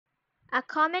A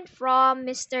comment from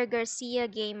Mr. Garcia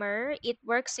Gamer. It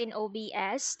works in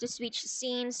OBS to switch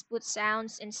scenes, put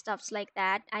sounds, and stuffs like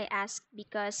that. I asked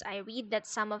because I read that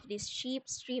some of these cheap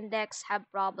stream decks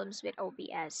have problems with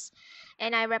OBS.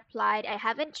 And I replied, I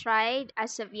haven't tried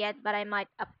as of yet, but I might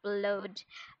upload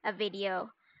a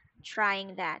video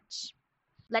trying that.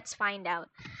 Let's find out.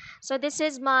 So this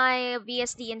is my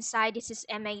VSD Inside. This is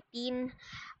M18.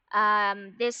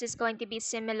 This is going to be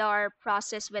similar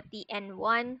process with the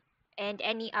N1 and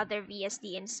any other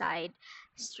VSD Inside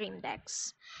stream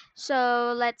decks.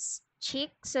 So let's check.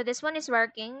 So this one is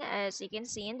working, as you can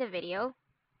see in the video.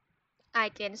 I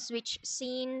can switch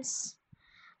scenes.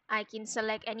 I can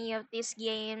select any of these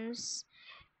games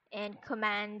and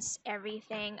commands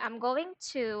everything. I'm going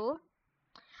to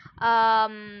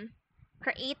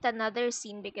create another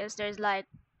scene because there's like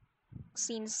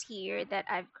scenes here that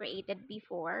I've created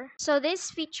before. So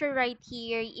this feature right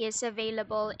here is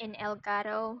available in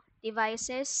Elgato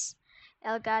devices,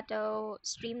 Elgato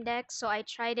Stream Deck. So I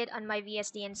tried it on my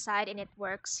VSD Inside and it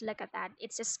works. Look at that.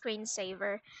 It's a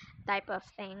screensaver type of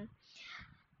thing.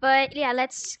 But yeah,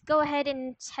 let's go ahead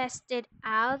and test it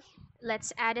out.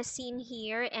 Let's add a scene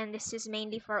here, and this is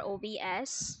mainly for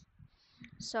OBS.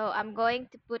 So I'm going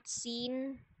to put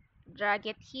scene, drag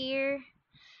it here,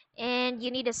 and you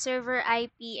need a server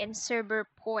IP and server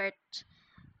port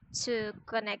to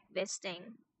connect this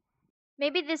thing.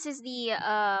 Maybe this is the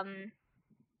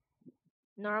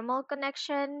normal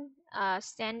connection,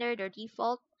 standard or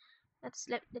default.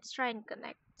 Let's try and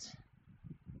connect.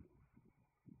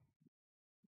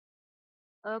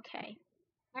 Okay.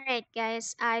 All right,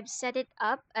 guys, I've set it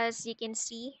up as you can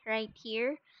see right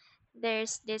here.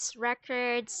 There's this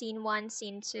record, scene 1,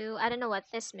 scene 2. I don't know what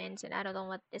this means and I don't know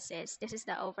what this is. This is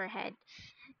the overhead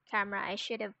camera. I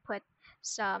should have put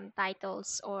some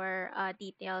titles or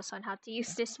details on how to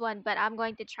use this one, but I'm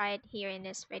going to try it here in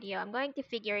this video. I'm going to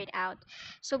figure it out.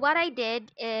 So what I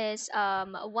did is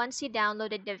once you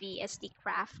downloaded the VSD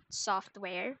Craft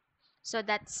software, so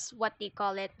that's what they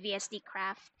call it, VSD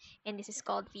Craft, and this is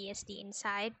called VSD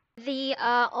Inside. The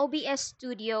OBS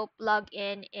Studio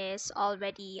plugin is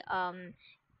already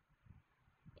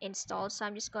installed, so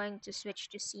I'm just going to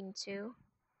switch to scene 2.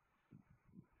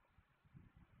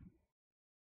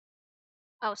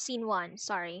 Oh, scene 1,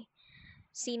 sorry.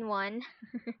 Scene 1.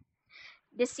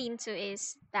 This scene 2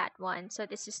 is that one. So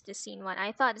this is the scene 1.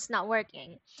 I thought it's not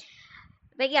working.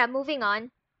 But yeah, moving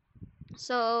on.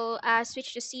 So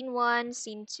switch to scene 1,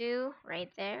 scene 2,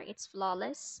 right there. It's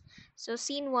flawless. So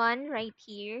scene 1 right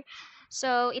here.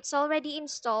 So it's already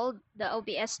installed, the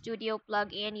OBS Studio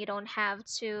plugin. You don't have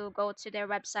to go to their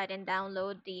website and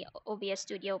download the OBS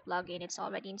Studio plugin. It's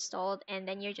already installed, and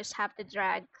then you just have to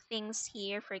drag things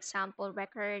here. For example,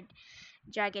 record,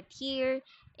 drag it here,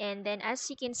 and then as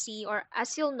you can see, or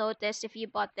as you'll notice if you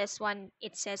bought this one,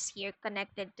 it says here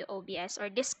connected to OBS or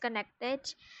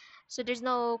disconnected. So there's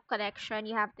no connection.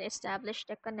 You have to establish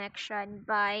the connection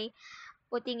by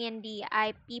putting in the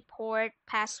IP port,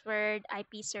 password,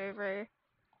 IP server,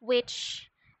 which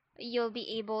you'll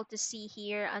be able to see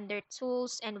here under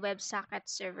tools and WebSocket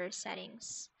server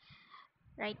settings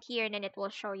right here, and then it will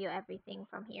show you everything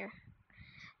from here.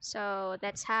 So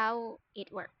that's how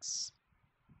it works.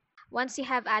 Once you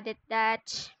have added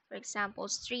that, for example,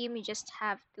 stream, you just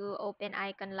have to open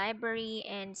icon library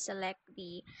and select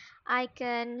the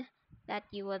icon that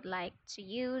you would like to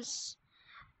use.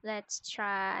 Let's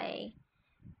try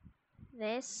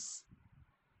this.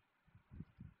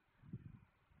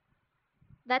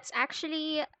 That's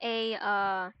actually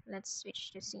a let's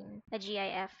switch to scene, a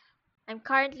GIF. I'm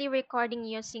currently recording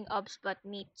using OBS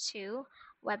Meet 2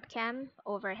 webcam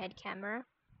overhead camera.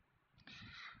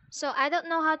 So I don't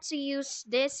know how to use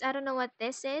this. I don't know what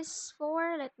this is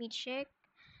for. Let me check.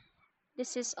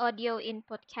 This is audio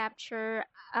input capture.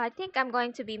 I think I'm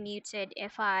going to be muted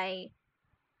if I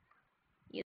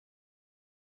use.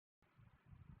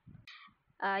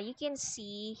 You can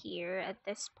see here at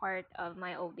this part of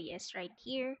my OBS right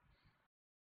here.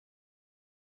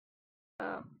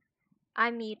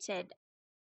 I'm muted.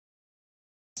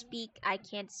 Speak, I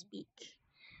can't speak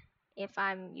if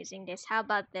I'm using this. How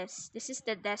about this? This is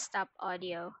the desktop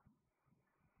audio.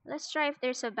 Let's try if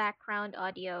there's a background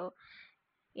audio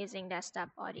using desktop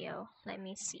audio. Let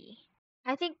me see.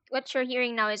 I think what you're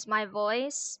hearing now is my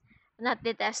voice, not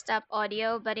the desktop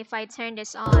audio, but if I turn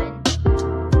this on,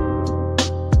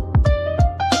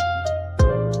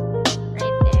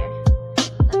 right there.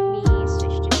 Let me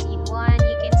switch to scene 1.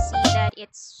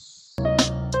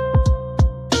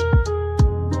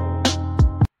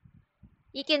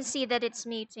 You can see that it's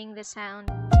muting the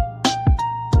sound.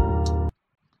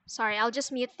 Sorry, I'll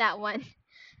just mute that one.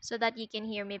 so that you can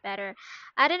hear me better.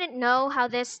 I didn't know how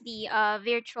the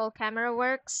virtual camera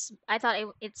works. I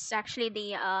thought it's actually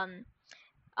the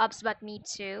Ops, but me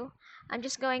too. I'm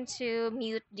just going to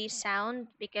mute the sound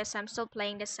because I'm still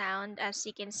playing the sound, as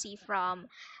you can see from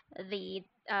the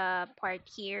part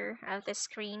here of the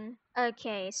screen.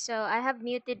 Okay, so I have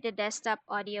muted the desktop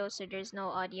audio, so there's no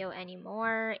audio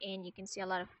anymore, and you can see a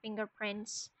lot of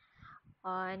fingerprints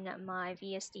on my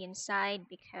VSD Inside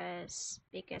because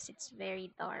it's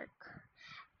very dark.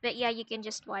 But yeah, you can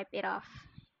just wipe it off.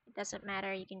 It doesn't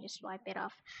matter, you can just wipe it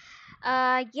off.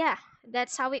 Yeah,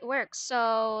 that's how it works.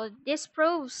 So this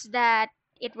proves that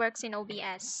it works in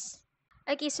OBS.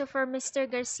 Okay, so for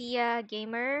Mr. Garcia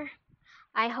Gamer,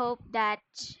 I hope that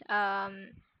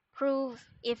prove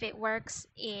if it works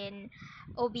in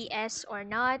OBS or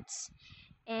not.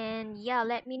 And yeah,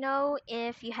 let me know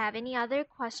if you have any other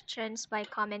questions by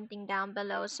commenting down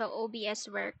below so OBS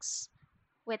works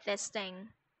with this thing.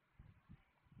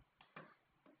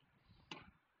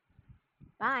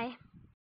 Bye.